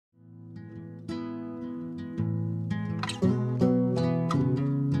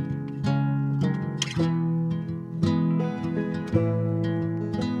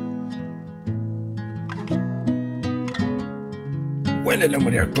hello,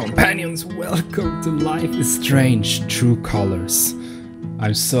 my dear companions. Welcome to Life is Strange True Colors.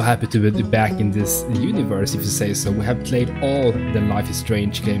 I'm so happy to be back in this universe, if you say so. We have played all the Life is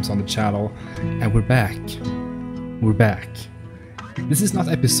Strange games on the channel, and we're back. We're back. This is not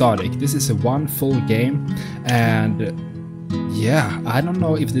episodic, this is a one full game, and yeah, I don't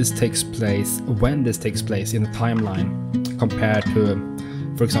know if this takes place, when this takes place in the timeline, compared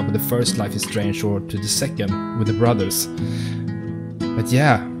to, for example, the first Life is Strange or to the second with the brothers. But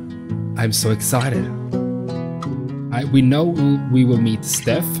yeah, I'm so excited. We know we will meet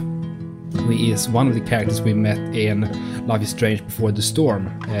Steph, who is one of the characters we met in Life is Strange Before the Storm,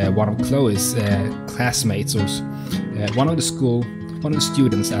 one of Chloe's classmates, or one of the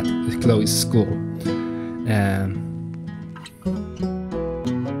students at Chloe's school.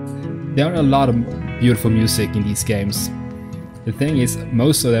 There are a lot of beautiful music in these games. The thing is,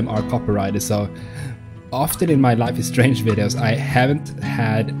 most of them are copyrighted, so often in my Life is Strange videos I haven't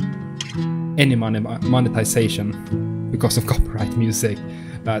had any monetization because of copyright music.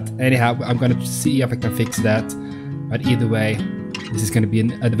 But anyhow, I'm gonna see if I can fix that. But either way, this is gonna be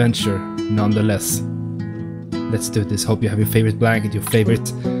an adventure nonetheless. Let's do this. Hope you have your favorite blanket, your favorite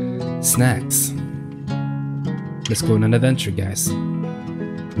snacks. Let's go on an adventure, guys.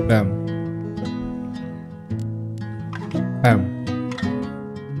 Bam. Bam.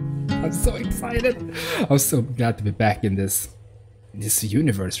 I'm so excited. I'm so glad to be back in this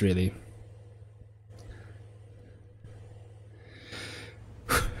universe, really.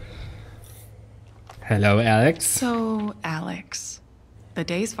 Hello, Alex. So, Alex, the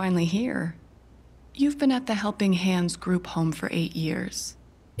day's finally here. You've been at the Helping Hands group home for 8 years.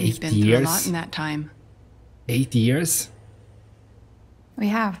 You've been through a lot in that time. 8 years? We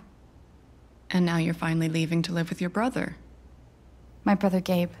have. And now you're finally leaving to live with your brother. My brother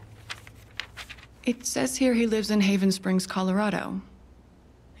Gabe. It says here he lives in Haven Springs, Colorado.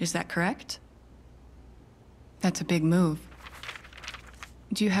 Is that correct? That's a big move.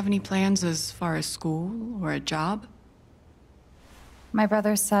 Do you have any plans as far as school or a job? My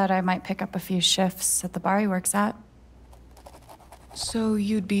brother said I might pick up a few shifts at the bar he works at. So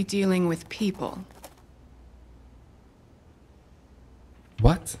you'd be dealing with people?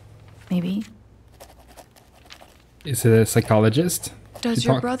 What? Maybe. Is it a psychologist? Does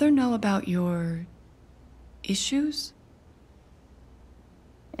your brother know about your issues?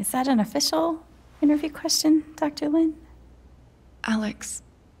 Is that an official interview question, Dr. Lin? Alex,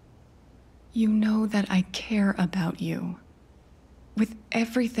 you know that I care about you. With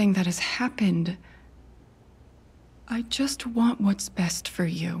everything that has happened, I just want what's best for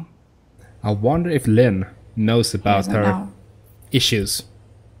you. I wonder if Lynn knows about her issues.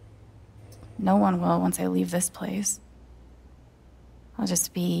 No one will once I leave this place. I'll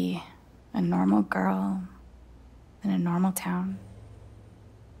just be a normal girl in a normal town.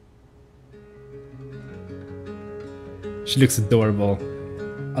 She looks adorable.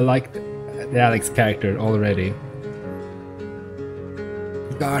 I like the Alex character already.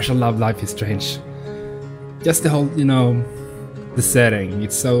 Gosh, I love Life is Strange. Just the whole, the setting.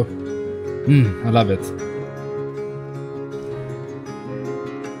 It's so... I love it.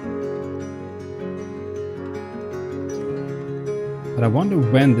 But I wonder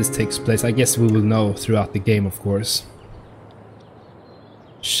when this takes place. I guess we will know throughout the game, of course.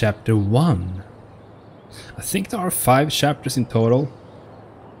 Chapter 1. I think there are 5 chapters in total.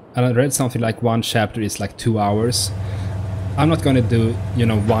 And I read something like one chapter is like 2 hours. I'm not gonna do,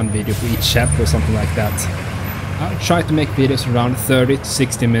 one video for each chapter or something like that. I'll try to make videos around 30 to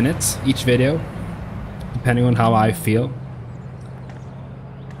 60 minutes each video, depending on how I feel.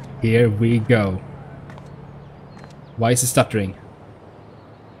 Here we go. Why is it stuttering?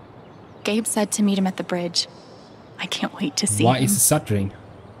 Gabe said to meet him at the bridge. I can't wait to see him. Why is it stuttering?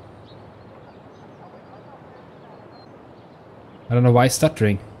 I don't know why it's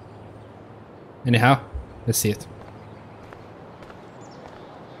stuttering. Anyhow, let's see it.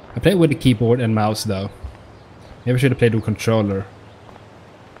 I play with the keyboard and mouse though. Maybe I should have played with controller.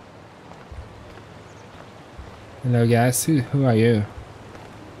 Hello guys, who are you?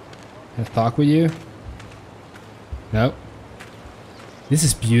 Can I talk with you? No. This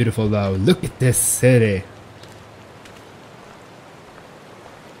is beautiful though. Look at this city.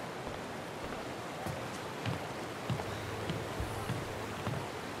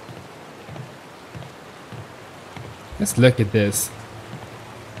 Let's look at this.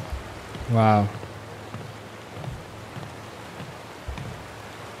 Wow.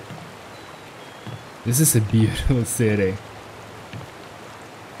 This is a beautiful city.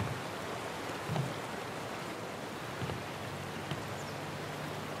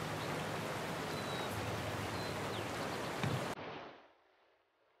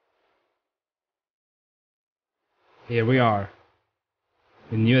 Here we are.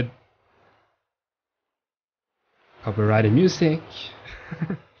 The new copyrighted music.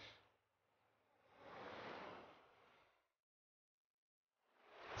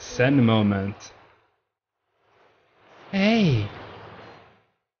 Zen moment. Hey.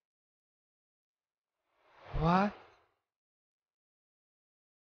 What?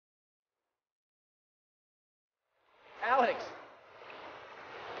 Alex!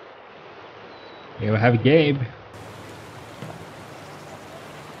 Here we have Gabe.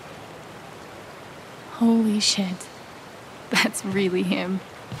 Holy shit. That's really him.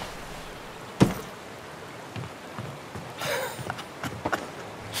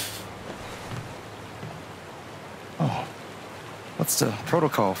 Oh, what's the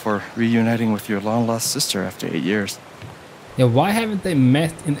protocol for reuniting with your long-lost sister after 8 years? Yeah, why haven't they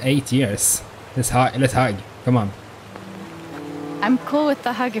met in 8 years? Let's hug. Come on. I'm cool with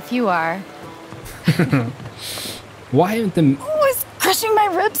the hug if you are. Why haven't they... Oh, is crushing my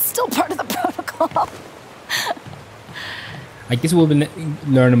ribs still part of the protocol? I guess we'll be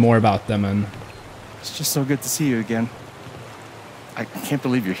learn more about them and... It's just so good to see you again. I can't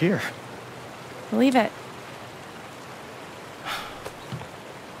believe you're here. Believe it.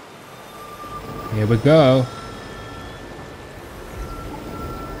 Here we go.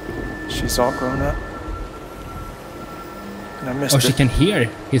 She's all grown up. And I missed Oh, it. she can hear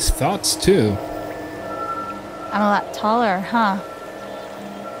his thoughts too. I'm a lot taller, huh?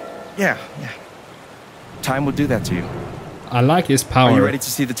 Yeah. Time will do that to you. I like his power. Are you ready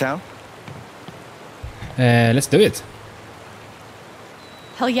to see the town? Let's do it.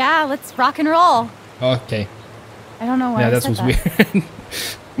 Hell yeah, let's rock and roll. Okay. I don't know why Yeah, I that said was that. weird.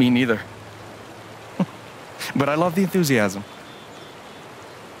 Me neither. But I love the enthusiasm.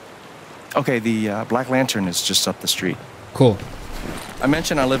 Okay, the Black Lantern is just up the street. Cool. I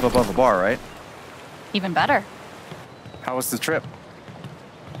mentioned I live above a bar, right? Even better. How was the trip?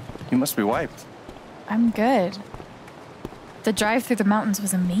 You must be wiped. I'm good. The drive through the mountains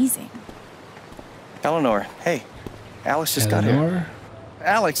was amazing. Eleanor, hey. Alex just got here. Eleanor?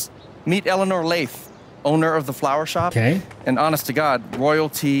 Alex, meet Eleanor Lath, owner of the flower shop. Okay. And honest to God,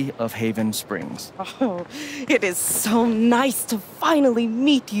 royalty of Haven Springs. Oh, it is so nice to finally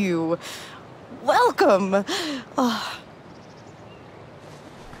meet you. Welcome. Oh,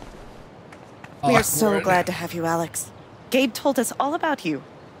 we are so Awkward. glad to have you, Alex. Gabe told us all about you.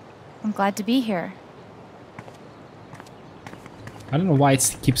 I'm glad to be here. I don't know why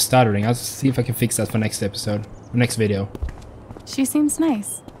it keeps stuttering. I'll see if I can fix that for next episode. Or next video. She seems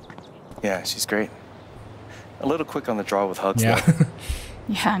nice. Yeah, she's great. A little quick on the draw with hugs, Yeah. though.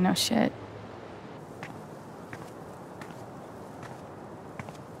 Yeah, no shit.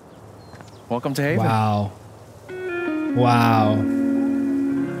 Welcome to Haven. Wow. Wow.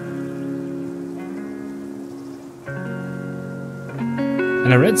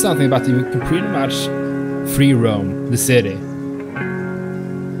 And I read something about you can pretty much free roam the city.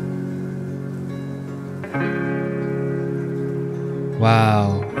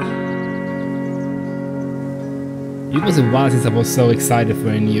 Wow. It was a while since I was so excited for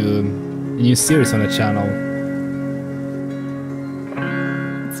a new series on the channel.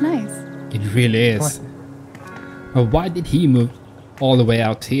 It's nice. It really is. But why did he move all the way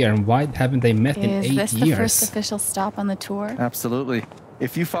out here, and why haven't they met in Is 8 this years? the first official stop on the tour? Absolutely.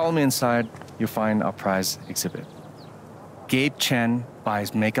 If you follow me inside, you'll find our prize exhibit. Gabe Chen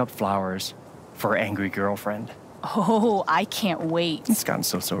buys makeup flowers for her angry girlfriend. Oh, I can't wait. It's gotten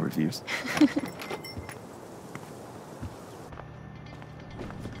so-so reviews.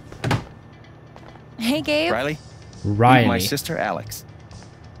 Hey, Gabe. Riley? Riley. Meet my sister, Alex.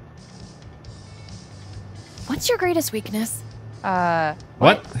 What's your greatest weakness?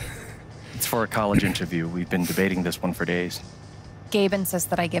 What? It's for a college interview. We've been debating this one for days. Gabe insists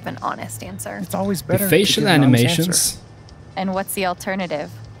that I give an honest answer. It's always The better to facial give an honest animations. answer. And what's the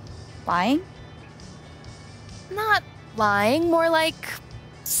alternative? Lying? Not lying, more like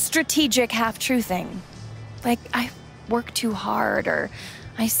strategic half-truthing. Like, I work too hard or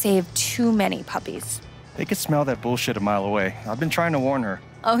I save too many puppies. They could smell that bullshit a mile away. I've been trying to warn her.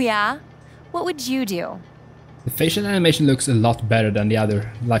 Oh, yeah? What would you do? The facial animation looks a lot better than the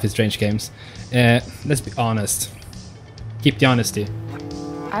other Life is Strange games. Let's be honest. Keep the honesty.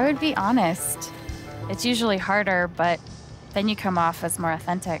 I would be honest. It's usually harder, but then you come off as more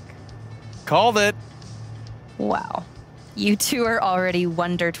authentic. Called it. Wow. You two are already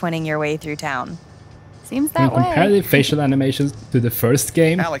wonder twinning your way through town. Seems When that you compare way. the facial animations to the first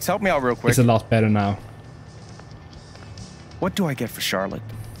game, Alex, help me out real quick. it's a lot better now. What do I get for Charlotte?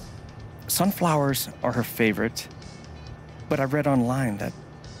 Sunflowers are her favorite, but I read online that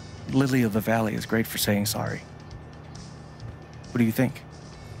Lily of the Valley is great for saying sorry. What do you think?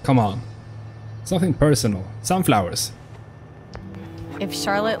 Come on. Something personal. Sunflowers. If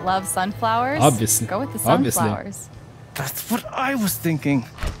Charlotte loves sunflowers, Obviously. go with the Obviously. sunflowers. That's what I was thinking.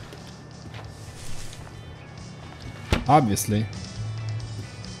 Obviously.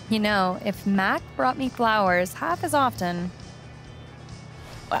 You know, if Mac brought me flowers half as often,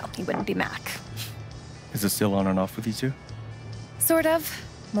 well, he wouldn't be Mac. Is it still on and off with you two? Sort of.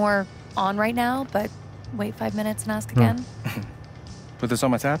 More on right now, but wait 5 minutes and ask again. Put this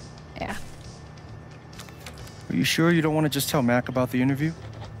on my tab? Yeah. Are you sure you don't want to just tell Mac about the interview?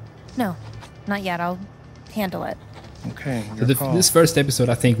 No, not yet. I'll handle it. Okay, So your call. this first episode,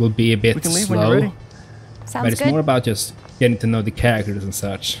 I think, will be a bit We can leave when you're slow. ready. Sounds But it's good. more about just getting to know the characters and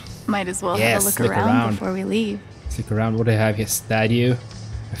such. Might as well Yes, have a look look around around. before we leave. Stick around. What do they have here? Statue.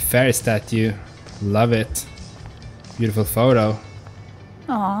 A fairy statue. Love it. Beautiful photo.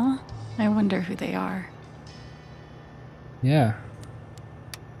 Aw, I wonder who they are. Yeah.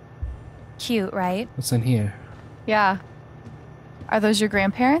 Cute, right? What's in here? Yeah. Are those your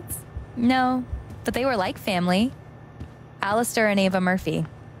grandparents? No, but they were like family. Alistair and Ava Murphy.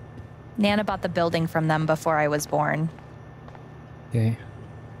 Nana bought the building from them before I was born. Okay.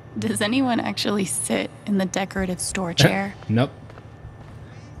 Does anyone actually sit in the decorative store chair? Nope.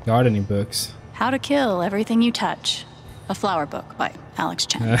 Gardening books. How to Kill Everything You Touch. A flower book by Alex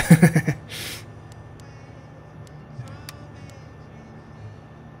Chen.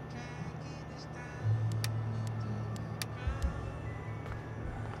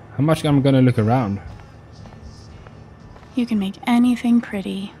 How much I'm gonna look around? You can make anything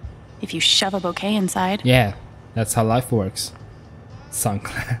pretty if you shove a bouquet inside. Yeah, that's how life works.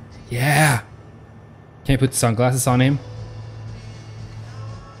 Sunglasses. Yeah. Can you put sunglasses on him?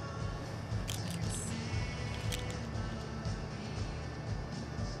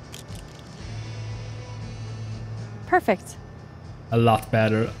 Perfect. A lot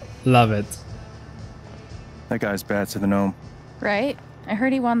better. Love it. That guy's bad to the gnome. Right? I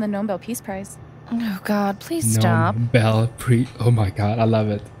heard he won the Nobel Peace Prize. Oh, God, please stop. Bell pre. Oh my god, I love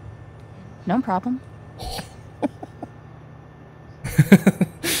it. No problem.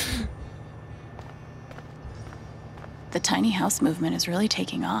 The tiny house movement is really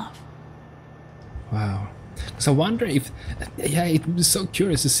taking off. Wow. So I wonder if, yeah, it was so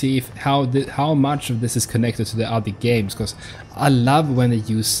curious to see if how much of this is connected to the other games. Because I love when they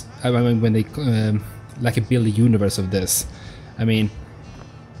use, when they like build a universe of this. I mean,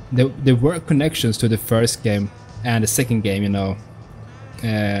 there were connections to the first game and the second game, you know,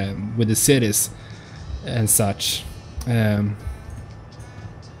 with the cities and such. I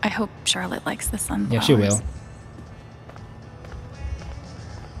hope Charlotte likes the sunflowers. Yeah, she will.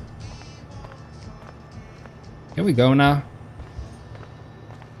 Here we go now.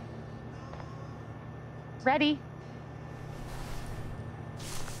 Ready?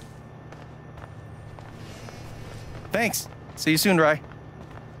 Thanks. See you soon, Rye.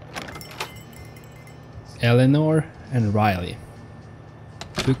 Eleanor and Riley.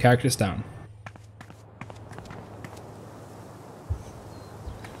 2 characters down.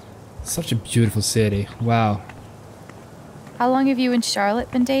 Such a beautiful city. Wow. How long have you and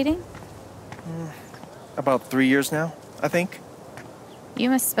Charlotte been dating? About 3 years now, I think. You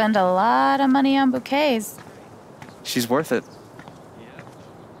must spend a lot of money on bouquets. She's worth it.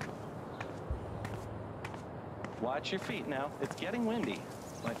 Watch your feet now. It's getting windy.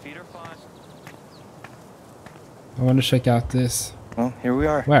 My feet are fine. I want to check out this. Well, here we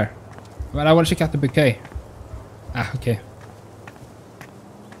are. Where? Well, I want to check out the bouquet. Ah, okay.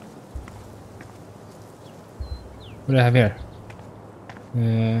 What do I have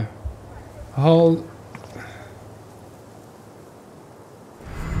here? Whole.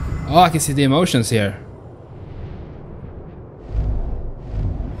 Oh, I can see the emotions here.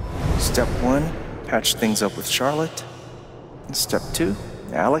 Step 1, patch things up with Charlotte. And step 2,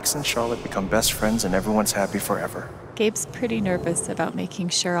 Alex and Charlotte become best friends and everyone's happy forever. Gabe's pretty nervous about making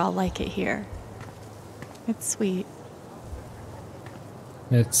sure I'll like it here. It's sweet.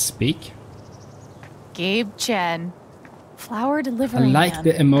 Let's speak. Gabe Chen. Flower I delivery like man.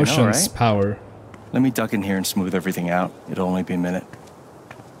 the emotions right? power. Let me duck in here and smooth everything out. It'll only be a minute.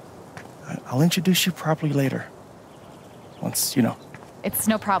 I'll introduce you properly later. Once, you know. It's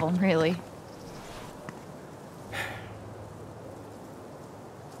no problem, really.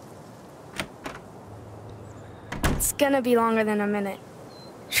 It's gonna be longer than a minute.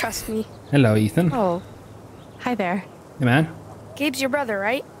 Trust me. Hello, Ethan. Oh. Hi there. Hey, man. Gabe's your brother,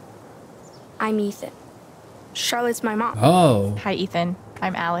 right? I'm Ethan. Charlotte's my mom. Oh. Hi, Ethan.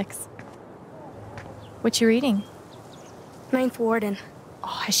 I'm Alex. What you reading? Ninth Warden. Oh,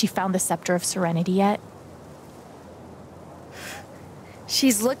 has she found the Scepter of Serenity yet?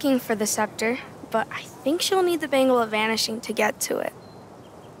 She's looking for the scepter, but I think she'll need the Bangle of Vanishing to get to it.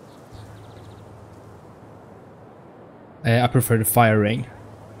 I prefer the fire ring.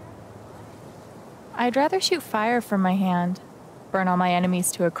 I'd rather shoot fire from my hand. Burn all my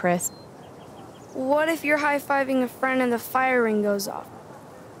enemies to a crisp. What if you're high-fiving a friend and the fire ring goes off?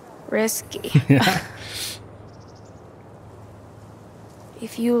 Risky. Yeah.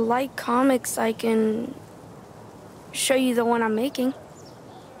 If you like comics, I can show you the one I'm making.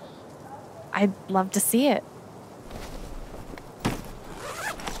 I'd love to see it.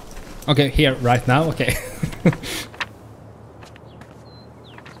 Okay, here, right now? Okay.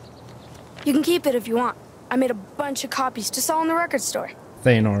 You can keep it if you want. I made a bunch of copies to sell in the record store.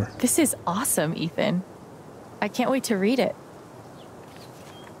 Thanor. This is awesome, Ethan. I can't wait to read it.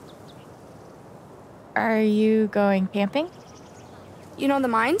 Are you going camping? You know the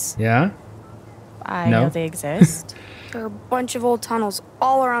mines? Yeah? I No. know they exist. There are a bunch of old tunnels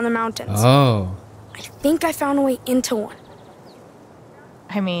all around the mountains. Oh. I think I found a way into one.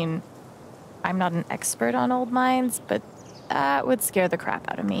 I mean, I'm not an expert on old mines, but that would scare the crap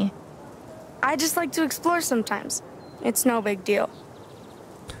out of me. I just like to explore sometimes. It's no big deal.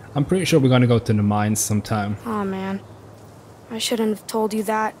 I'm pretty sure we're gonna go to the mines sometime. Oh man, I shouldn't have told you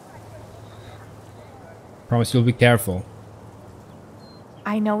that. Promise you'll be careful.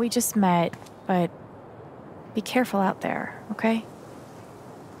 I know we just met, but be careful out there, okay?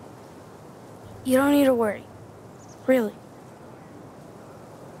 You don't need to worry. Really.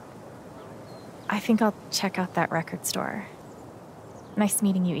 I think I'll check out that record store. Nice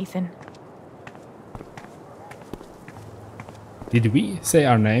meeting you, Ethan. Did we say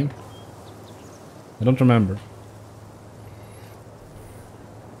our name? I don't remember.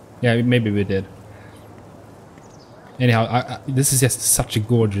 Yeah, maybe we did. Anyhow, this is just such a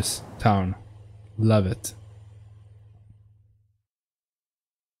gorgeous town. Love it.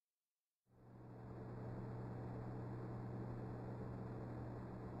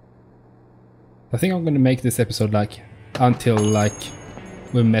 I think I'm gonna make this episode like until like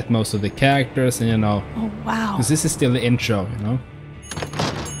we met most of the characters, and you know, Oh, wow. because this is still the intro, you know.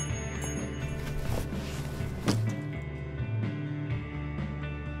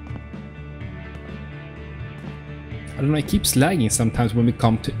 I don't know, it keeps lagging sometimes when we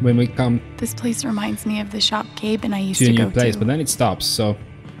come This place reminds me of the shop Gabe and I used to a to new go place, to. but then it stops, so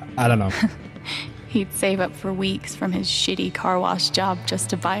I don't know. He'd save up for weeks from his shitty car wash job just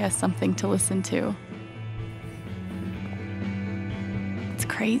to buy us something to listen to. It's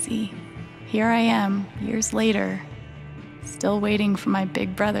crazy. Here I am, years later, still waiting for my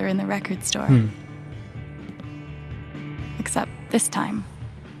big brother in the record store. Except this time,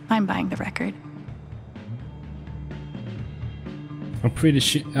 I'm buying the record. I'm pretty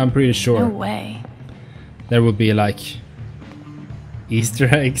sure No way. there will be like Easter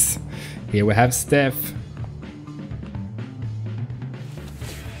eggs. Here we have Steph.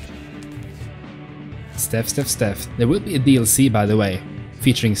 Steph. There will be a DLC, by the way,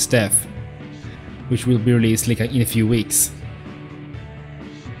 featuring Steph, which will be released like in a few weeks.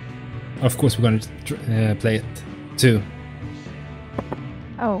 Of course, we're gonna play it too.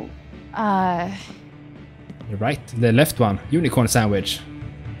 Oh, You're right, the left one, unicorn sandwich.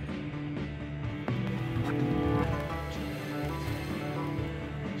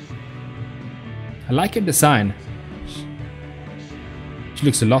 I like her design. She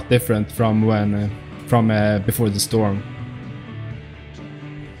looks a lot different from when, before the storm.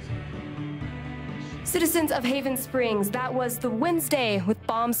 Citizens of Haven Springs, that was the Wednesday with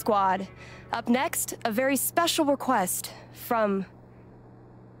Bomb Squad. Up next, a very special request from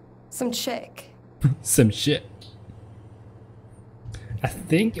some chick. Some shit. I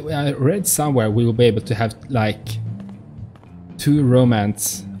think I read somewhere we will be able to have like 2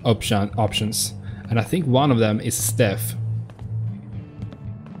 romance options, and I think one of them is Steph.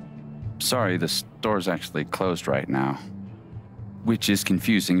 Sorry, the store's actually closed right now. Which is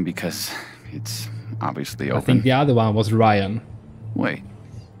confusing because it's obviously open. I think the other one was Ryan. Wait.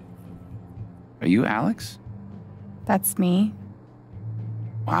 Are you Alex? that's me.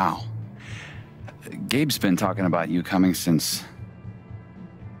 Wow. Gabe's been talking about you coming since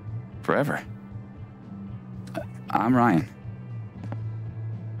forever. I'm Ryan.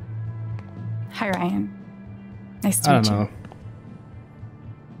 Hi, Ryan. Nice to I meet don't you. know.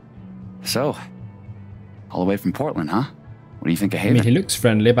 So, all the way from Portland, huh? What do you think of I Haven? mean, he looks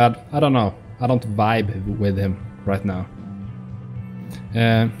friendly, but I don't know. I don't vibe with him right now.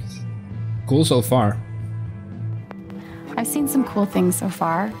 Cool so far. I've seen some cool things so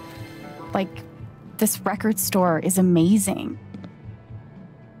far. Like, this record store is amazing.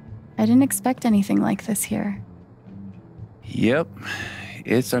 I didn't expect anything like this here. Yep.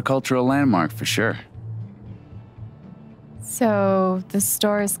 It's our cultural landmark for sure. So the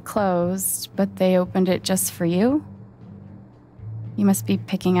store is closed, but they opened it just for you? You must be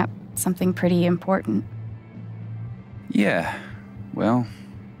picking up something pretty important. Yeah. Well,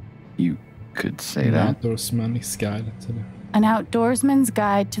 you could say An that. outdoorsman's guide to the... An outdoorsman's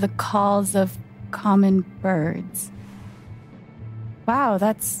guide to the calls of common birds. Wow,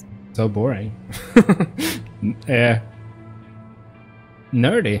 that's... So boring.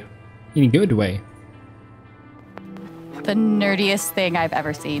 Nerdy. In a good way. the nerdiest thing I've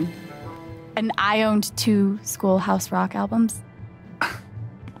ever seen. And I owned 2 Schoolhouse Rock albums.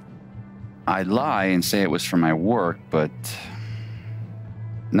 I'd lie and say it was for my work, but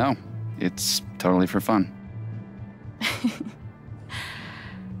no, it's totally for fun.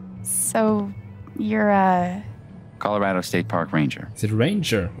 So, you're a... Colorado State Park Ranger. Is it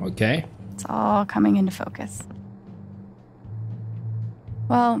Ranger? Okay. It's all coming into focus.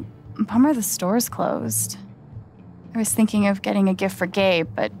 Well, bummer the store's closed. I was thinking of getting a gift for Gabe,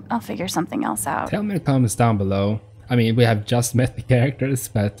 but I'll figure something else out. Tell me in the comments down below. I mean, we have just met the characters,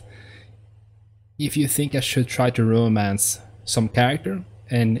 but if you think I should try to romance some character,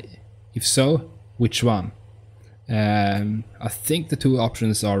 and if so, which one? I think the 2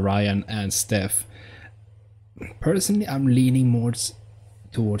 options are Ryan and Steph. Personally, I'm leaning more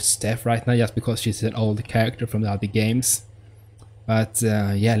towards Steph right now, just because she's an old character from the other games. But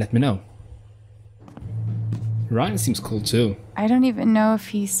yeah, let me know. Ryan seems cool too. I don't even know if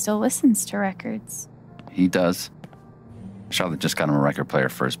he still listens to records. He does. Charlotte just got him a record player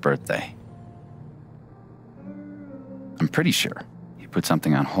for his birthday. I'm pretty sure he put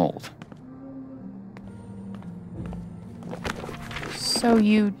something on hold. So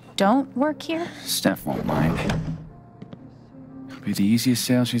you don't work here? Steph won't mind. It'll be the easiest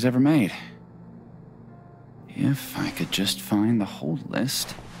sale she's ever made. If I could just find the hold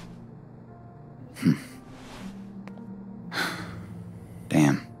list.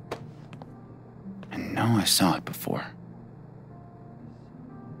 Damn. I know I saw it before.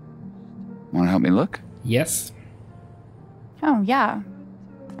 Want to help me look? Yes. Oh, yeah.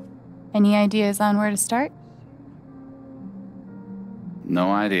 Any ideas on where to start?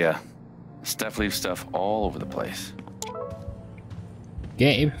 No idea. Steph leaves stuff all over the place.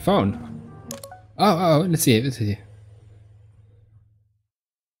 Gabe, phone. Oh, let's see.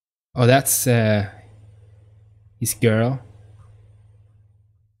 Oh, that's his girl.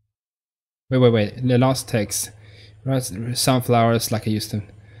 Wait. The last text. Sunflowers like I used to.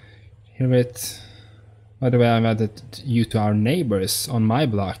 Hear it. By the way, I've added you to our neighbors on my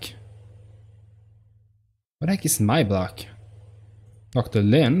block. What the heck is my block? Dr.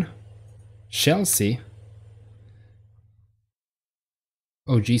 Lynn? Chelsea?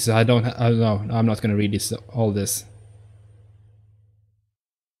 Oh Jesus, I don't know. I'm not gonna read all this.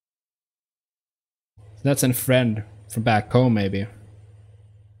 That's a friend from back home, maybe.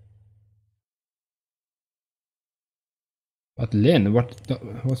 But Lynn, what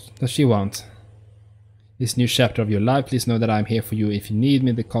does she want? This new chapter of your life, please know that I'm here for you if you need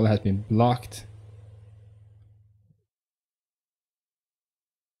me. The call has been blocked.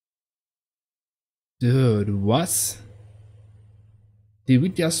 Dude, what? Did we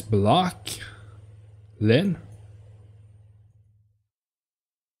just block Lynn?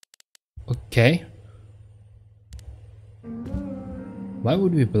 Okay. Why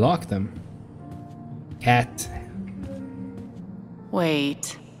would we block them? Cat.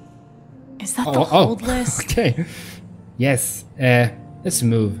 Wait. Is that the hold list? Okay. Yes. Let's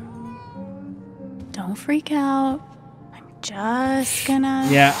move. Don't freak out. I'm just gonna...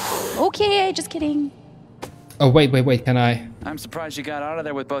 Yeah. Okay, just kidding. Oh, wait. Can I? I'm surprised you got out of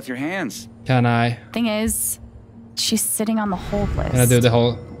there with both your hands. Can I? Thing is, she's sitting on the hold list. Can I do the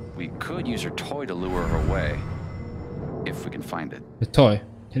whole... We could use her toy to lure her away. If we can find it. The toy?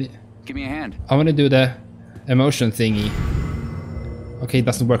 Can you... Give me a hand. I want to do the emotion thingy. Okay, it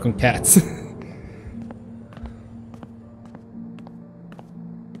doesn't work on cats.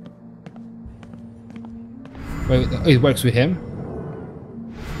 Wait, it works with him?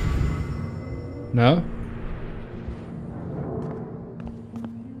 No?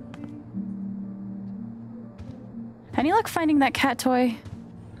 Any luck finding that cat toy?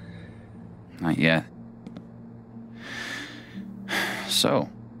 Not yet. So,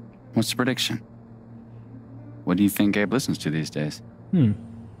 what's the prediction? What do you think Gabe listens to these days?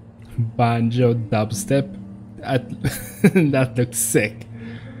 Banjo dubstep. That looks sick.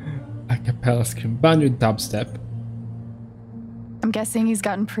 Acapella scream. Banjo dubstep. I'm guessing he's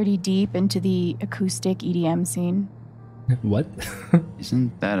gotten pretty deep into the acoustic EDM scene. What?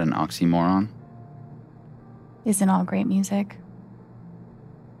 Isn't that an oxymoron? isn't all great music.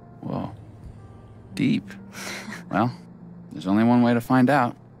 Whoa. Deep. Well, there's only one way to find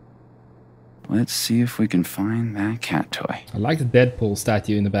out. Let's see if we can find that cat toy. I like the Deadpool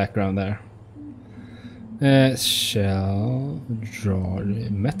statue in the background there. Shell, drawer,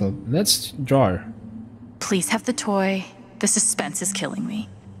 metal. Let's drawer. Please have the toy. The suspense is killing me.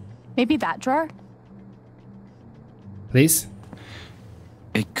 Maybe that drawer? Please?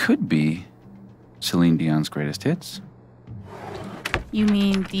 It could be Celine Dion's greatest hits. You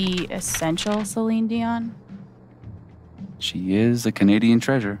mean the essential Celine Dion? She is a Canadian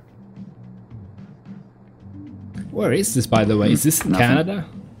treasure. Where is this, by the way? Is this in Nothing. Canada?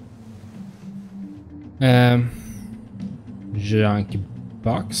 Junk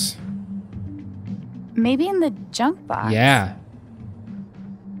box? Maybe in the junk box. Yeah.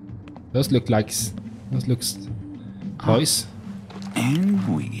 Those look like... Those looks... toys.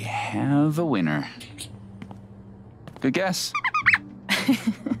 And we have a winner. Good guess.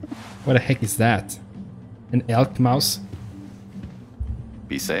 What the heck is that? An elk mouse?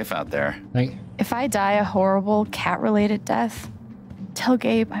 Be safe out there. Like, If I die a horrible cat-related death, tell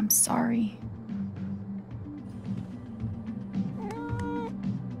Gabe I'm sorry.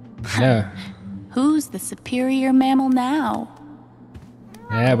 no. Who's the superior mammal now?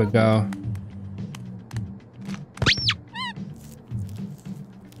 There we go.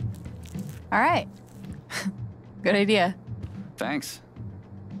 All right. Good idea. Thanks.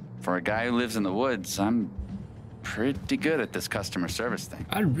 For a guy who lives in the woods, I'm pretty good at this customer service thing.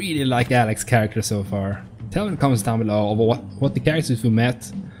 I really like Alex's character so far. Tell me in the comments down below of what the characters we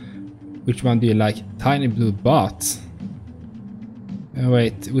met. Which one do you like? Tiny Blue Bot.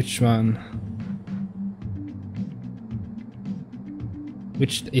 Wait, which one?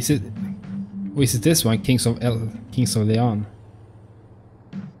 Which is it? Or is it this one? Kings of Leon.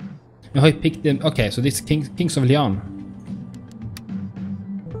 No, I picked them. Okay, so this is Kings of Leon.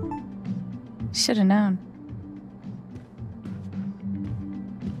 Should have known.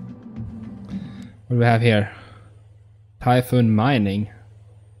 What do we have here? Typhoon Mining.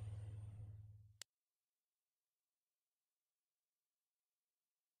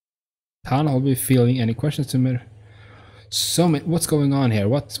 Town Hall be feeling any questions to me? So many. What's going on here?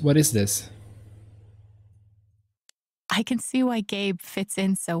 What is this? I can see why Gabe fits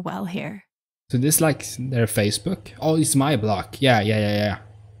in so well here. So this like their Facebook? Oh, it's my block. Yeah.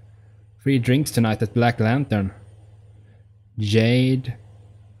 Free drinks tonight at Black Lantern. Jade.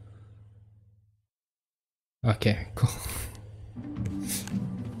 Okay, cool.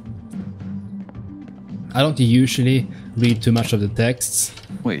 I don't usually read too much of the texts.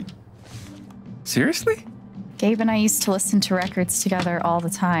 Wait. Seriously? Gabe and I used to listen to records together all the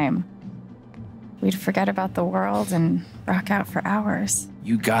time. We'd forget about the world and rock out for hours.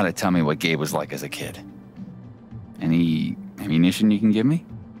 You gotta tell me what Gabe was like as a kid. Any ammunition you can give me?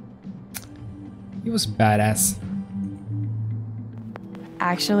 He was badass.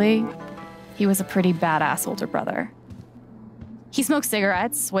 Actually, he was a pretty badass older brother. He smoked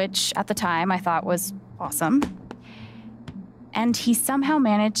cigarettes, which at the time I thought was awesome. And he somehow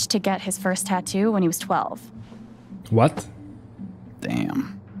managed to get his first tattoo when he was 12. What?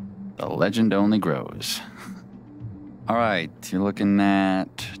 Damn. The legend only grows. All right, you're looking at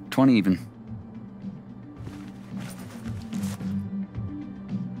 20 even.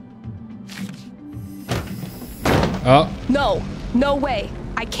 Oh. No way.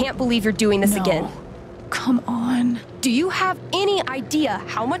 I can't believe you're doing this again. Come on. Do you have any idea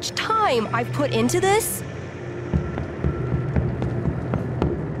how much time I've put into this?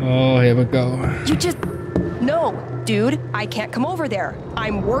 Oh, here we go. You just... No, dude, I can't come over there.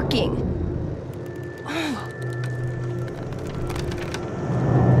 I'm working.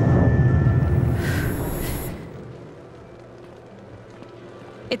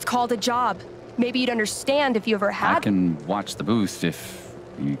 It's called a job. Maybe you'd understand if you ever had... I can watch the booth if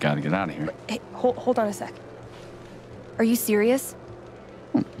you gotta get out of here. Hey, hold on a sec. Are you serious?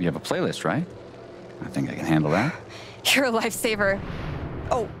 You have a playlist, right? I think I can handle that. You're a lifesaver.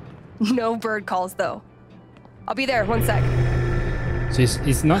 Oh, no bird calls, though. I'll be there, 1 sec. So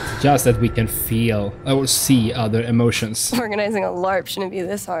it's not just that we can feel or see other emotions. Organizing a LARP shouldn't be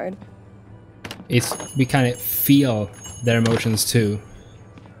this hard. It's we kind of feel their emotions too.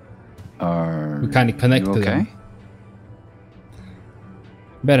 We kind of connect you to okay? them.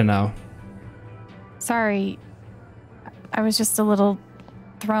 Better now. Sorry. I was just a little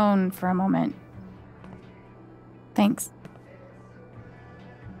thrown for a moment. Thanks.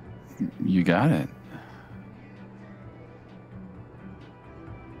 You got it.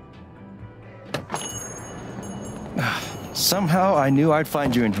 Somehow I knew I'd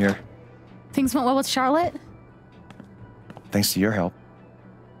find you in here. Things went well with Charlotte? thanks to your help.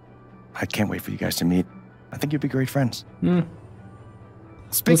 I can't wait for you guys to meet. I think you'd be great friends.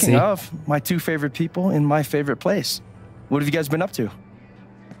 Speaking of, my two favorite people in my favorite place. What have you guys been up to?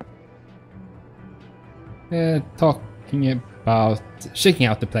 Talking about checking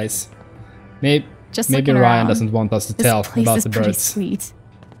out the place. Maybe looking Ryan around. doesn't want us to tell This place about is the pretty birds. sweet.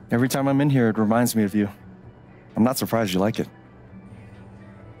 Every time I'm in here, it reminds me of you. I'm not surprised you like it.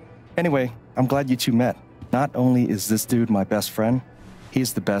 Anyway, I'm glad you two met. Not only is this dude my best friend,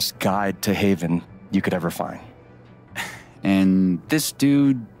 he's the best guide to Haven you could ever find. And this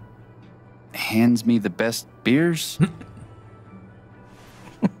dude hands me the best beers?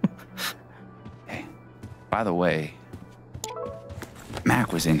 Hey, by the way,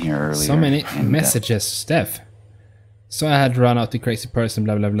 Mac was in here earlier. So many and, messages, Steph. So I had run out the crazy person,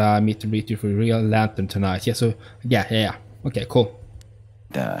 blah blah blah. Meet to meet you for a real lantern tonight. Yeah, so yeah. Okay, cool.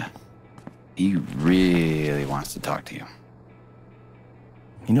 He really wants to talk to you.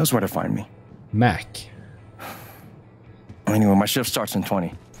 He knows where to find me. Mac. Anyway, my shift starts in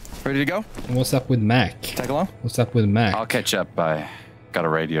 20. Ready to go? What's up with Mac? Tag along? What's up with Mac? I'll catch up. I got a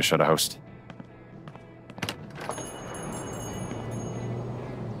radio show to host.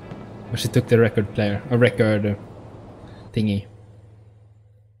 Or she took the record player, a record thingy.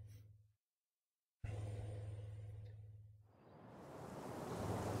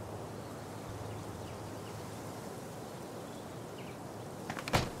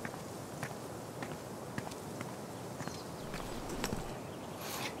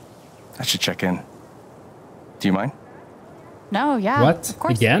 I should check in. Do you mind? No, yeah. What? Of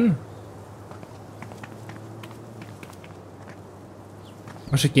course. Again?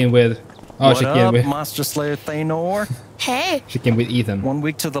 I'll check in with... What check up, in with... Monster Slayer Thanor? Hey, Check in with Ethan. 1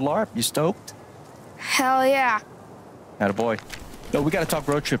 week to the LARP. You stoked? hell yeah. Attaboy. No, we gotta talk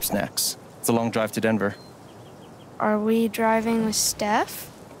road trips next. It's a long drive to Denver. Are we driving with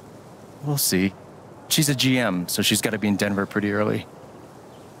Steph? We'll see. She's a GM, so she's gotta be in Denver pretty early.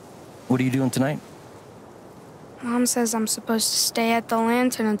 What are you doing tonight? Mom says I'm supposed to stay at the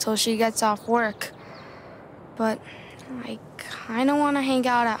Lantern until she gets off work. But I kinda wanna hang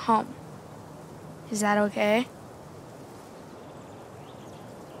out at home. Is that okay?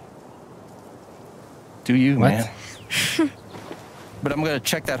 Do you, What? man? But I'm gonna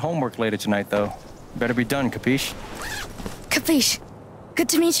check that homework later tonight, though. Better be done, capiche? Capiche. Good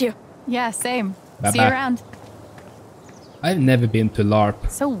to meet you. Yeah, same. Bye-bye. See you around. I've never been to LARP,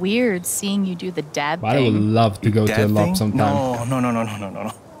 So weird seeing you do the dad but I would thing. love to go to a Dad LARP thing? sometime.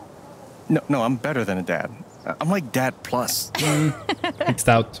 No, I'm better than a dad. I'm like dad plus. Mixed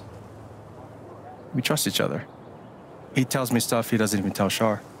out. We trust each other. He tells me stuff he doesn't even tell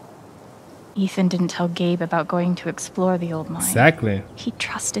Shar. Ethan didn't tell Gabe about going to explore the old mine. Exactly. He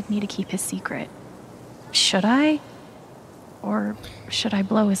trusted me to keep his secret. Should I? Or should I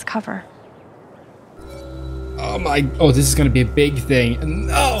blow his cover? Oh my... Oh, this is gonna be a big thing.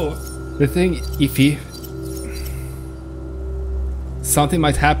 No! The thing, if he... Something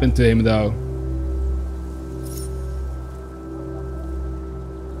might happen to him, though.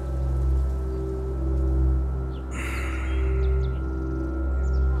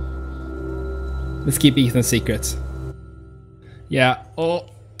 Let's keep Ethan's secrets. Yeah. Oh,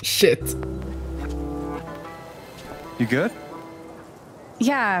 shit. You good?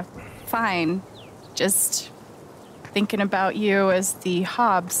 Yeah, fine. Just thinking about you as the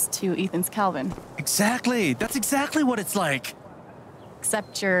Hobbs to Ethan's Calvin. Exactly. That's exactly what it's like.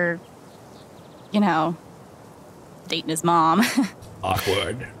 Except you're, you know, dating his mom.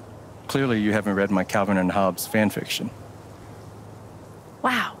 Awkward. Clearly, you haven't read my Calvin and Hobbes fan fiction.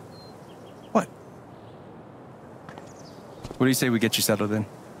 Wow. What? What do you say we get you settled in?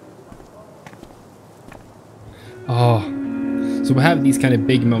 Oh. So we have these kind of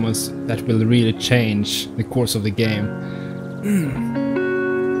big moments that will really change the course of the game.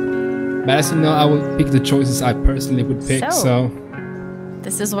 But as you know, I will pick the choices I personally would pick, so...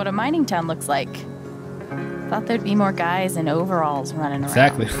 This is what a mining town looks like. Thought there'd be more guys in overalls running around.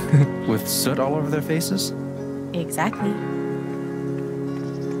 Exactly. With soot all over their faces? Exactly.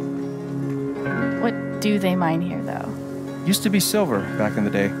 What do they mine here, though? Used to be silver back in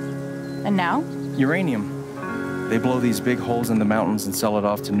the day. And now? Uranium. They blow these big holes in the mountains and sell it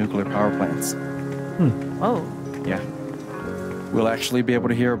off to nuclear power plants. Whoa. Yeah. We'll actually be able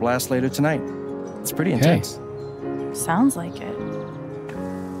to hear a blast later tonight. It's pretty Okay. intense. Sounds like it.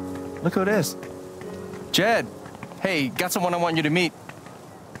 Look who it is. Jed. Hey, got someone I want you to meet.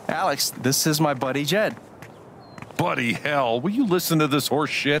 Alex, this is my buddy Jed. Buddy hell, will you listen to this horse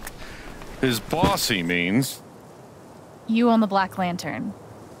shit? His boss, he means. You own the Black Lantern.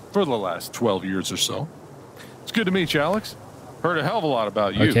 For the last 12 years or so. It's good to meet you, Alex. Heard a hell of a lot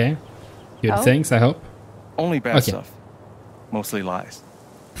about you. Okay. Good Oh. things, I hope. Only bad Okay. stuff. Mostly lies.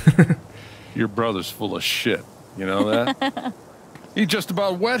 Your brother's full of shit. You know that? He just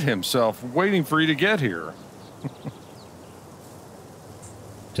about wet himself waiting for you to get here.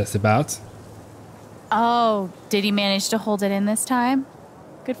 Just about. Oh, did he manage to hold it in this time?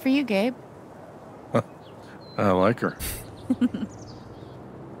 Good for you, Gabe. I like her.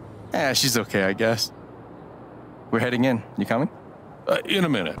 Yeah, she's okay, I guess. We're heading in. You coming? In a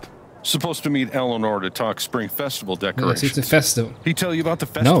minute. Supposed to meet Eleanor to talk Spring Festival Yes, decorations. it's a festival. He tell you about the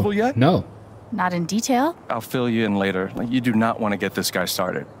festival No, yet? no. Not in detail. I'll fill you in later. Like, you do not want to get this guy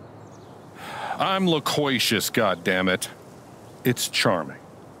started. I'm loquacious, goddammit. It's charming.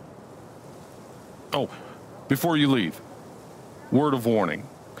 Oh, before you leave, word of warning.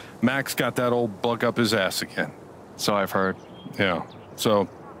 Max got that old bug up his ass again. So I've heard. Yeah, so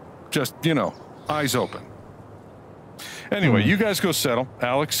just, you know, eyes open. Anyway, you guys go settle.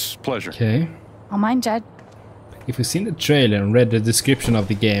 Alex, pleasure. Okay. All mine, Jed. If we've seen the trailer and read the description of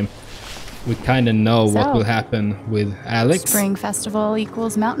the game, we kind of know what So, will happen with Alex. Spring festival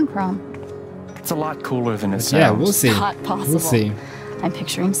equals mountain prom. It's a lot cooler than it sounds. Yeah, we'll see. Not possible. We'll see. I'm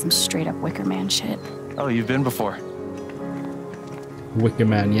picturing some straight up Wicker Man shit. Oh, you've been before. Wicker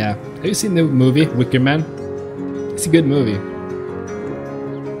Man, yeah. Have you seen the movie Wicker Man? It's a good movie.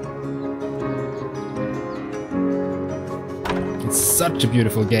 It's such a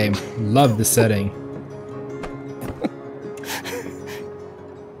beautiful game. Love the setting.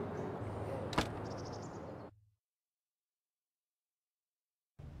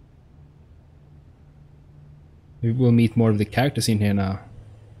 We will meet more of the characters in here now.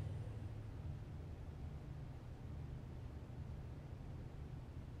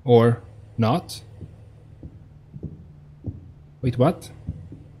 Or not? Wait, what?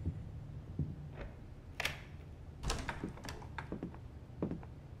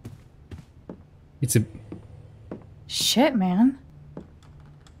 It's a... Shit, man.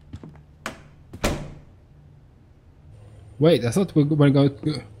 Wait, I thought we were gonna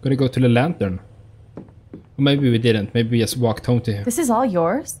go to the lantern. Or maybe we didn't. Maybe we just walked home to him. This is all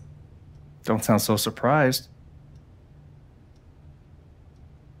yours? Don't sound so surprised.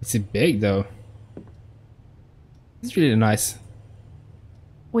 It's big though. It's really nice.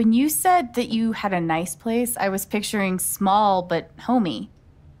 When you said that you had a nice place, I was picturing small but homey.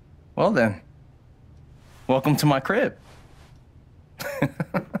 Well then, welcome to my crib.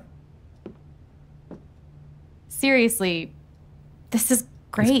 Seriously, this is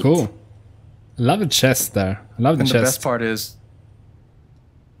great. It's cool. I love the chest there. I love the And chest. the best part is,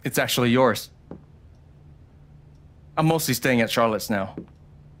 it's actually yours. I'm mostly staying at Charlotte's now.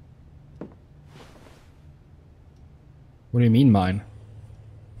 What do you mean mine?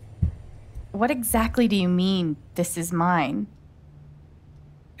 What exactly do you mean, this is mine?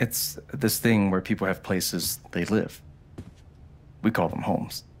 It's this thing where people have places they live. We call them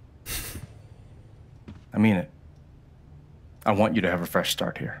homes. I mean it. I want you to have a fresh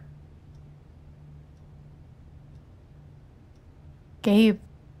start here. Gabe,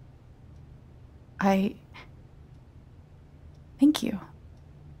 thank you.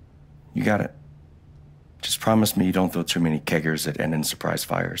 You got it. Just promise me you don't throw too many keggers that end in surprise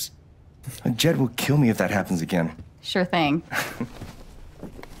fires. Jed will kill me if that happens again. Sure thing.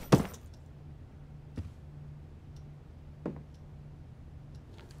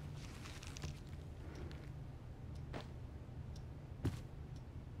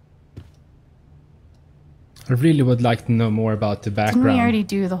 I really would like to know more about the Didn't background. we already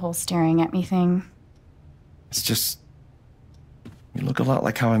do the whole staring at me thing? It's just, you look a lot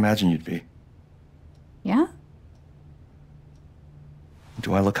like how I imagined you'd be. Yeah?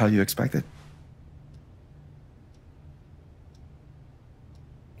 Do I look how you expected?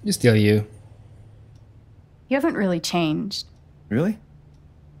 You're still you. You haven't really changed. Really?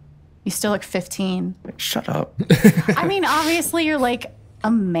 You still look 15. Shut up. I mean, obviously you're like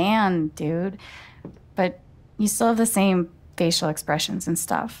a man, dude. But you still have the same facial expressions and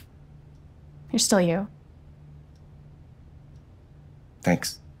stuff. You're still you.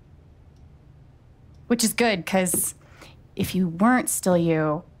 Thanks. Which is good, because if you weren't still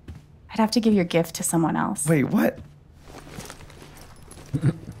you, I'd have to give your gift to someone else. Wait, what?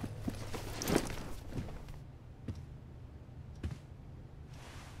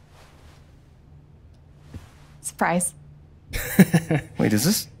 Surprise. Wait, is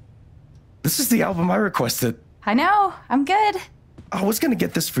this? This is the album I requested. I know, I'm good. I was gonna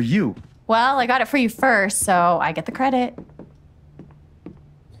get this for you. Well, I got it for you first, so I get the credit.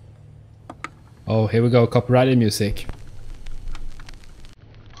 Oh, here we go. Copyrighted music.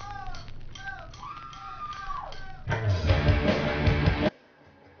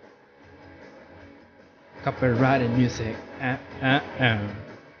 Copyrighted music.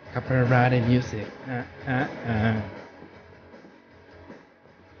 Copyrighted music. God,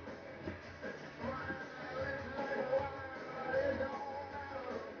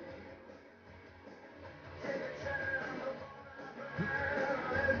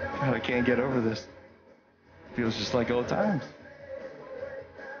 I can't get over this. Feels just like old times.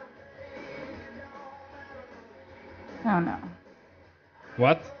 Oh no.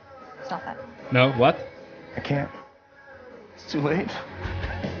 What? Stop that. No, what? I can't. It's too late.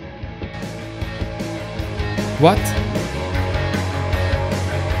 What?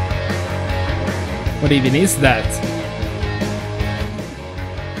 What even is that?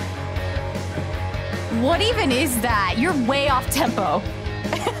 What even is that? You're way off tempo.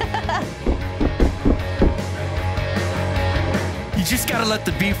 You just gotta let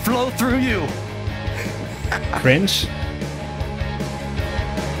the beat flow through you. Cringe?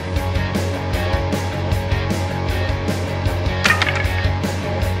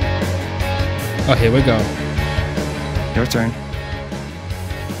 Oh, here we go. Your turn.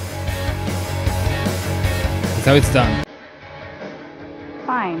 That's how it's done.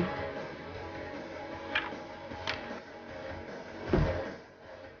 Fine.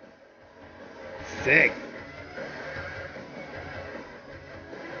 Sick.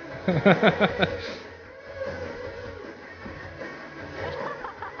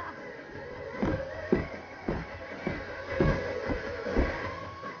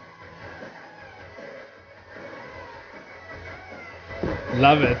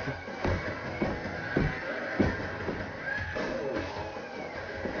 Love it.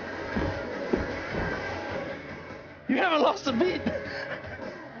 You haven't lost a beat.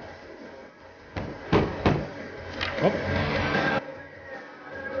 Oh.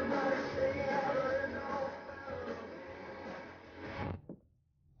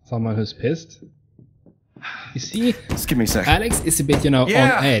 Someone who's pissed. You see, Just give me a sec. Alex is a bit, on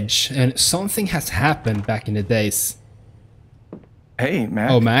Yeah. edge, and something has happened back in the days. Hey, Mac.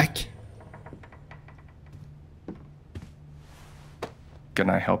 Oh, Mac. Can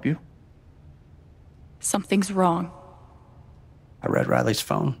I help you? Something's wrong. I read Riley's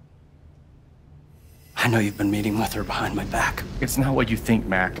phone. I know you've been meeting with her behind my back. It's not what you think,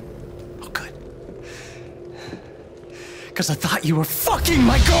 Mac. Oh, good. Because I thought you were fucking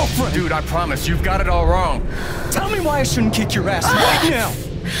my girlfriend! Dude, I promise, you've got it all wrong. Tell me why I shouldn't kick your ass right now!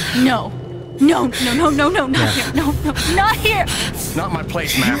 No. No, not here. No, not here. It's not my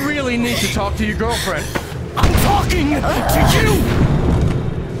place, Mac. You really need to talk to your girlfriend. I'm talking to you!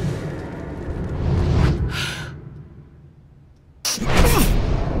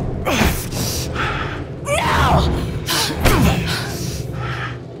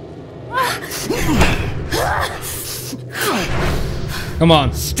 Come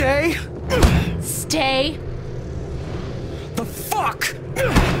on. Stay Stay the fuck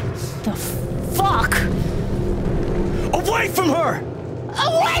the fuck away from her!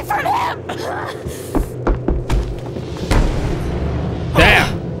 away from him!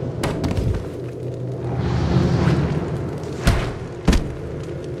 Damn.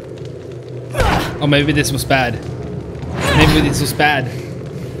 Oh, maybe this was bad. Maybe this was bad.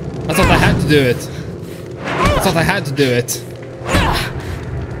 I thought I had to do it. I thought I had to do it.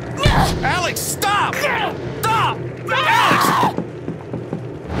 Alex, stop! Stop! Alex!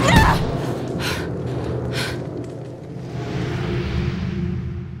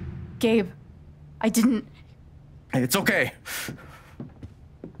 Gabe, I didn't. Hey, it's okay.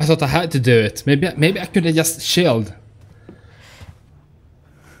 I thought I had to do it. Maybe I could have just chilled.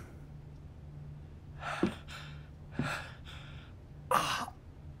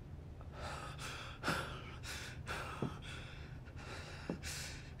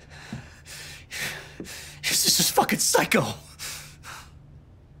 This is fucking psycho.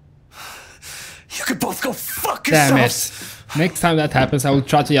 You could both go fuck Damn yourselves. it. Next time that happens, I will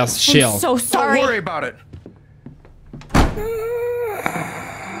try to just chill. I'm so sorry. Don't worry about it.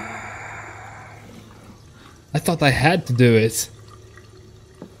 I thought I had to do it.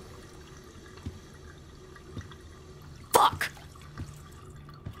 Fuck.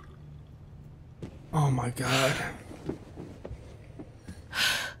 Oh my god.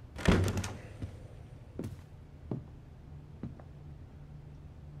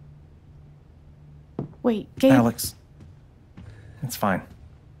 Wait, Gabe. Alex, it's fine.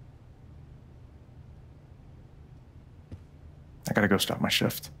 I gotta go stop my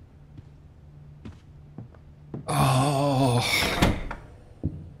shift. Oh.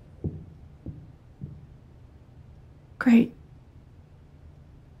 Great.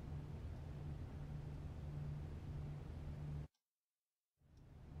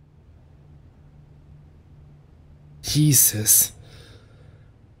 Jesus.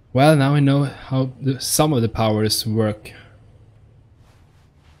 Well, now I know how some of the powers work.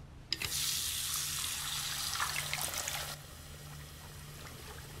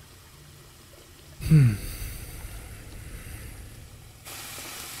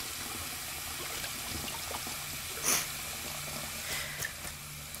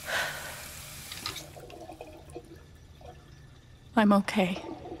 I'm okay.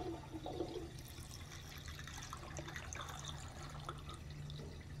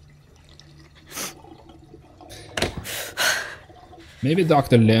 Maybe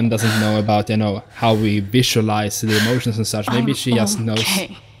Dr. Lynn doesn't know about, you know, how we visualize the emotions and such. Maybe she just knows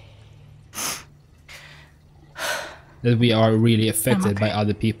that we are really affected by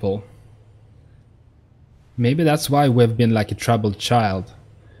other people. Maybe that's why we've been like a troubled child.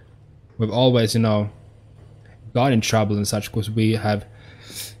 We've always, you know, got in trouble and such because we have,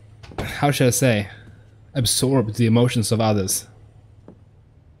 how should I say, absorbed the emotions of others.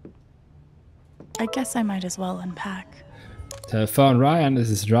 I guess I might as well unpack. Telephone, Ryan, this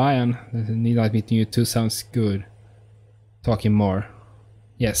is Ryan. Need not meeting you too, sounds good. Talking more.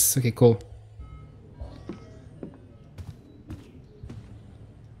 Yes, okay, cool.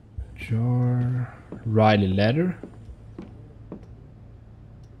 Jar, Riley letter.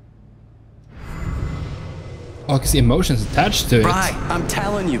 Oh, because the emotions attached to it. Right, I'm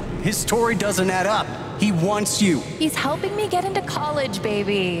telling you, his story doesn't add up. He wants you. He's helping me get into college,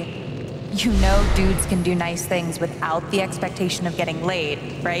 baby. You know dudes can do nice things without the expectation of getting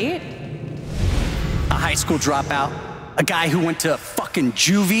laid, right? A high school dropout, a guy who went to fucking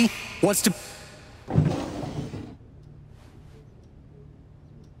juvie, wants to...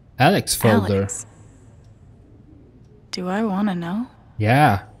 Alex folder. Alex. Do I want to know?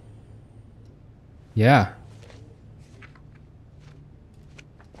 Yeah. Yeah.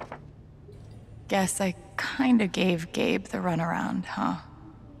 Guess I kind of gave Gabe the runaround, huh?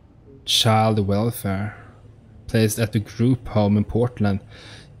 Child welfare. Placed at the group home in Portland.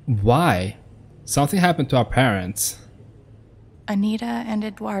 Why? Something happened to our parents. Anita and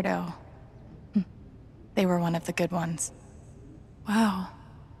Eduardo. They were one of the good ones. Wow.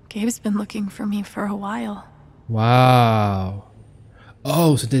 Gabe's been looking for me for a while. Wow.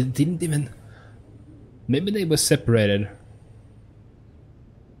 Oh, so they didn't even... Maybe they were separated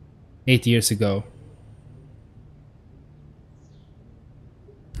 8 years ago.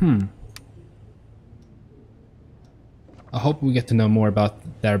 I hope we get to know more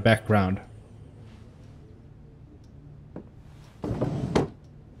about their background.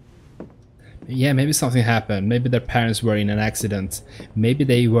 Yeah, maybe something happened. Maybe their parents were in an accident. Maybe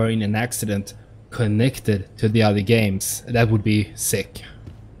they were in an accident connected to the other games. That would be sick.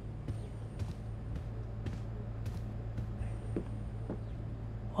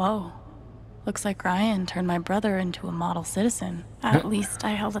 Whoa. Looks like Ryan turned my brother into a model citizen. At least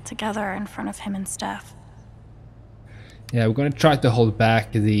I held it together in front of him and Steph. Yeah, we're gonna try to hold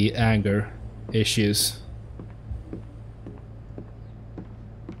back the anger issues.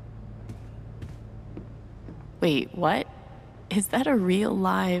 Wait, what? Is that a real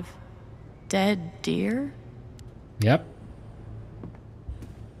live dead deer? Yep.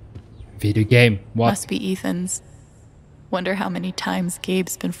 Video game. What? Must be Ethan's. Wonder how many times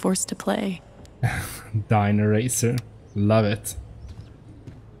Gabe's been forced to play. Dino Racer. Love it.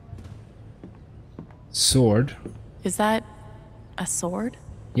 Sword. Is that a sword?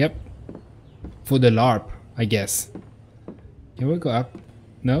 Yep. For the LARP, I guess. Can we go up?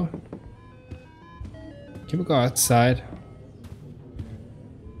 No? Can we go outside?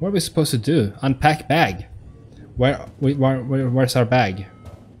 What are we supposed to do? Unpack bag. Where's our bag?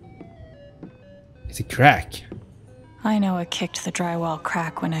 It's a crack. I know it kicked the drywall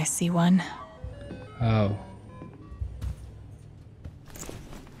crack when I see one. Oh.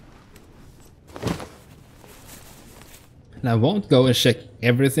 And I won't go and check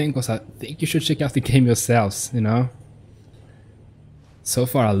everything because I think you should check out the game yourselves, you know? So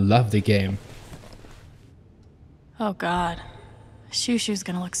far I love the game. Oh god. Shushu's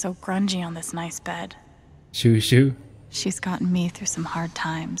gonna look so grungy on this nice bed. Shushu? She's gotten me through some hard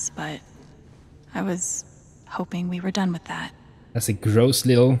times, but I was hoping we were done with that. That's a gross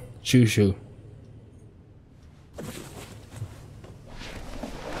little Shushu.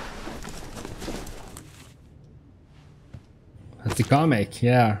 That's the comic,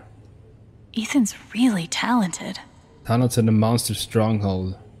 yeah. Ethan's really talented. Tunnel to the monster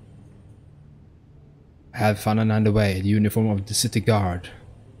stronghold. Have fun and underway. The uniform of the city guard.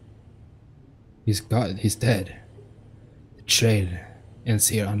 He's dead. The trail ends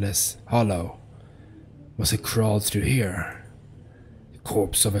here unless Hollow was it crawled through here. The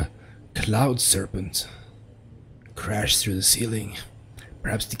corpse of a cloud serpent. crash through the ceiling.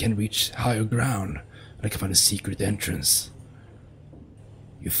 Perhaps they can reach higher ground, and I can find a secret entrance.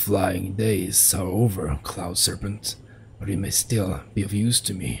 Your flying days are over, Cloud Serpent, but you may still be of use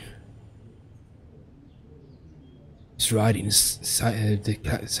to me. He's riding the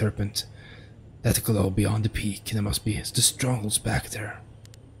serpent. That glow beyond the peak, there must be the strongholds back there.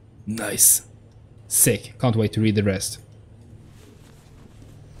 Nice. Sick. Can't wait to read the rest.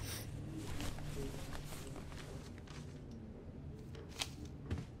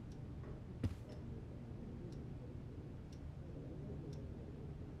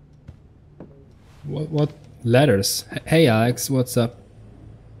 What letters? Hey Alex, what's up?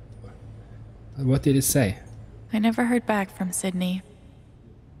 What did it say? I never heard back from Sydney.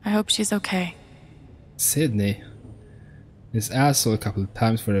 I hope she's okay. Sydney? This asshole a couple of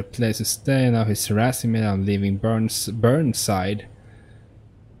times for a place to stay, now he's harassing me and I'm leaving Burnside.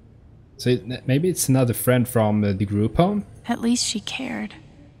 So maybe it's another friend from the group home? At least she cared.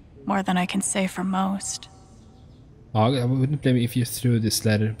 More than I can say for most. Oh, I wouldn't blame you if you threw this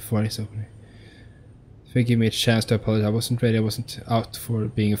letter before it's opening. If you give me a chance to apologize, I wasn't ready, I wasn't out for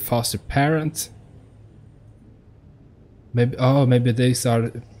being a foster parent. Maybe, oh, maybe these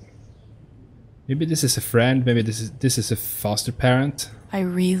are... Maybe this is a friend, maybe this is a foster parent. I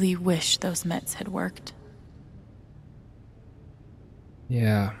really wish those meds had worked.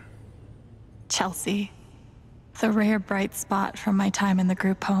 Yeah. Chelsea. The rare bright spot from my time in the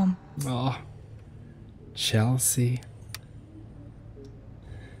group home. Oh. Chelsea.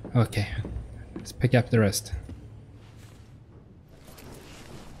 Okay. Let's pick up the rest.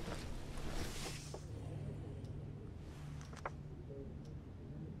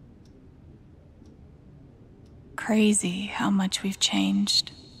 Crazy how much we've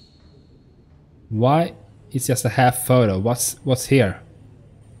changed. Why? It's just a half photo. What's here?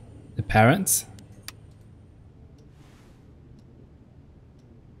 The parents?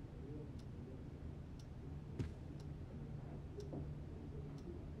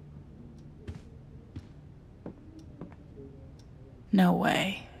 No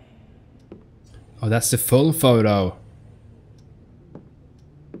way. Oh, that's the full photo.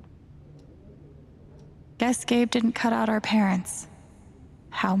 Guess Gabe didn't cut out our parents.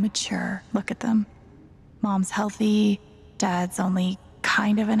 How mature. Look at them. Mom's healthy. Dad's only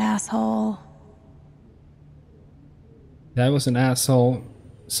kind of an asshole. That was an asshole.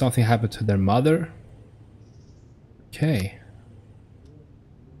 Something happened to their mother. Okay.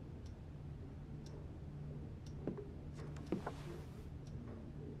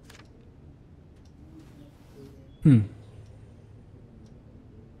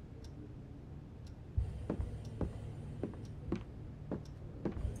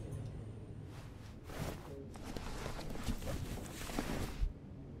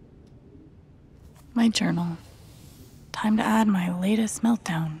 My journal. Time to add my latest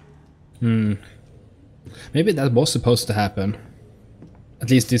meltdown. Maybe that was supposed to happen. At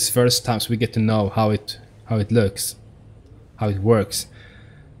least these first times we get to know how it looks, how it works.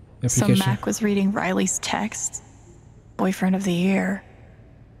 So Mac was reading Riley's text. Boyfriend of the year.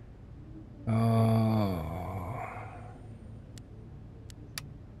 Oh.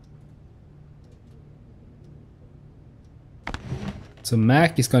 So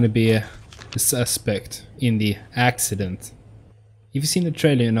Mac is going to be the suspect in the accident. If you've seen the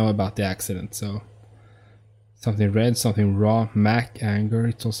trailer, you know about the accident. So something red, something raw. Mac, anger.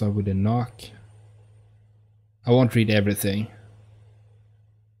 It's also with a knock. I won't read everything.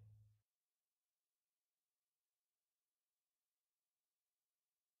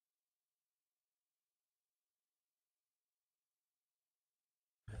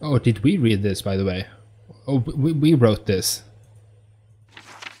 Oh, did we read this, by the way? Oh, we wrote this.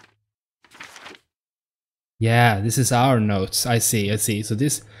 Yeah, this is our notes. I see. So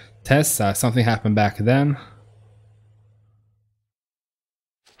this Tessa, something happened back then.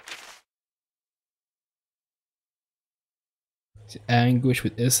 Anguish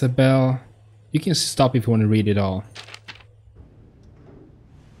with Isabel. You can stop if you want to read it all.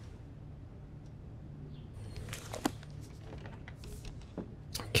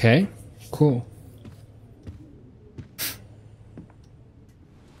 Okay, cool.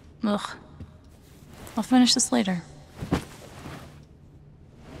 Ugh. I'll finish this later.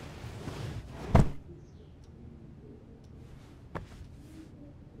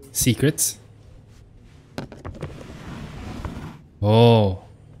 Secrets. Oh.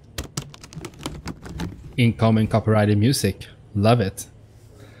 Incoming copyrighted music. Love it.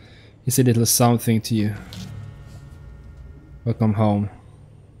 It's a little something to you. Welcome home.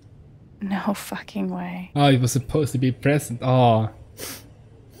 No fucking way. Oh, it was supposed to be present. Oh.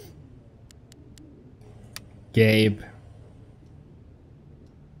 Gabe.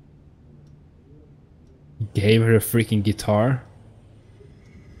 Gave her a freaking guitar.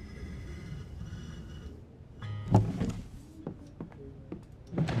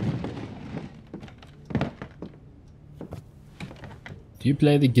 Do you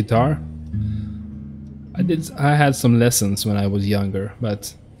play the guitar? I had some lessons when I was younger,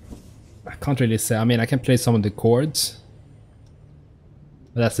 but I can't really say. I mean, I can play some of the chords,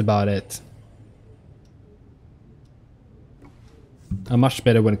 but that's about it. I'm much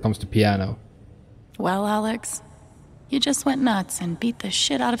better when it comes to piano. Well, Alex, you just went nuts and beat the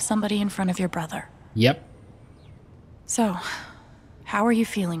shit out of somebody in front of your brother. Yep. So, how are you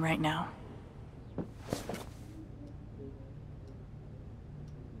feeling right now?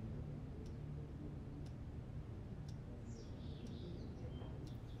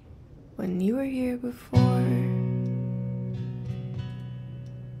 When you were here before,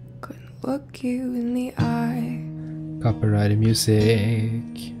 couldn't look you in the eye. Copyrighted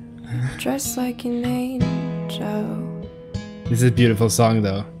music. Dressed like an angel. This is a beautiful song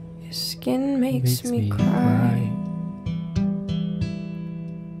though. Your skin makes me cry.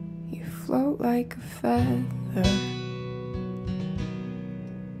 You float like a feather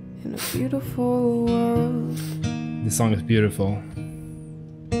in a beautiful world. This song is beautiful.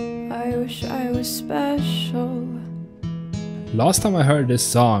 I wish I was special. Last time I heard this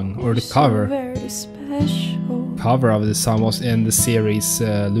song, or the cover, Very special. cover of this song was in the series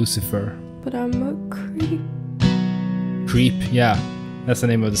Lucifer. But I'm a creep. Creep, yeah, that's the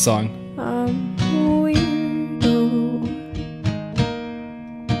name of the song. I'm a weirdo.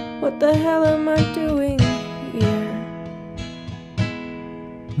 What the hell am I doing here?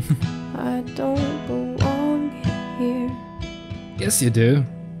 I don't belong here. Yes, you do.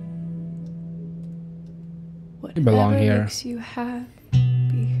 You belong Whatever here. makes you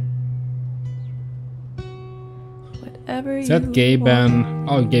happy. Whatever Is that you Gabe want. and...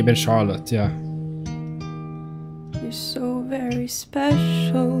 Oh, Gabe and Charlotte, yeah. You're so very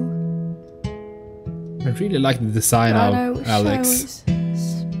special. I really like the design God, of I wish Alex. I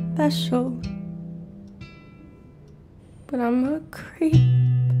was special. But I'm a creep.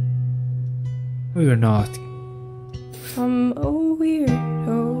 No, you're not. I'm a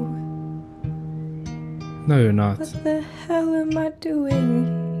weirdo. No, you're not. What the hell am I doing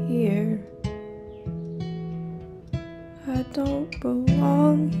here? I don't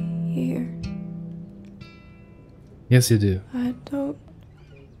belong here. Yes, you do. I don't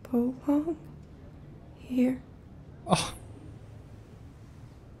belong here. Oh.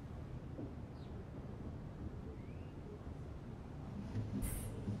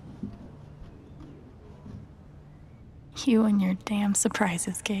 You and your damn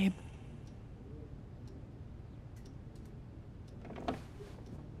surprises, Gabe.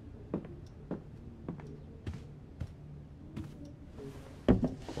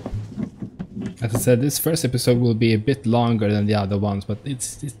 As I said, this first episode will be a bit longer than the other ones, but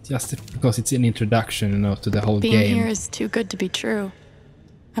it's just because it's an introduction, you know, to the whole Being game. here is too good to be true.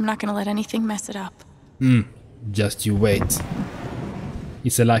 I'm not gonna let anything mess it up. Just you wait.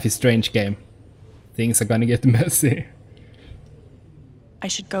 It's a Life is Strange game. Things are gonna get messy. I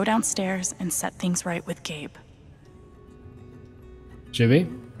should go downstairs and set things right with Gabe. Should we?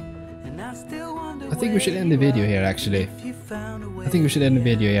 I think we should end the video here, actually. I think we should end the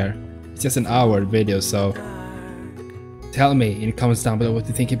video here. It's just an hour video, so tell me in the comments down below what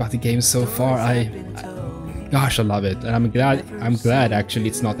you think about the game so far. Gosh, I love it, and I'm glad actually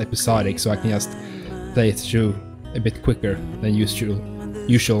it's not episodic, so I can just play it through a bit quicker than usual.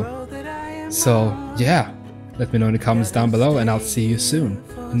 So yeah, let me know in the comments down below, and I'll see you soon.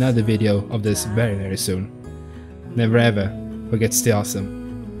 Another video of this very, very soon. Never ever forget to stay awesome.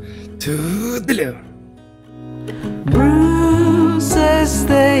 Toodeloo! Bruises,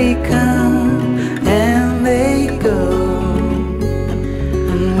 they come and they go,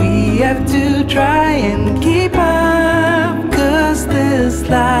 and we have to try and keep up, 'cause this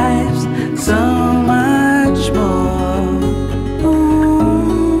life's so much more.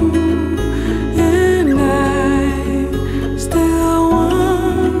 Ooh, and I still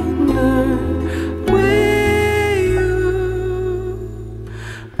wonder where you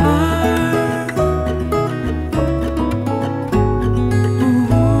are.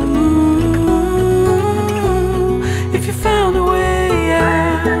 If you found a way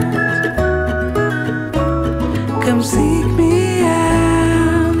out, come seek me.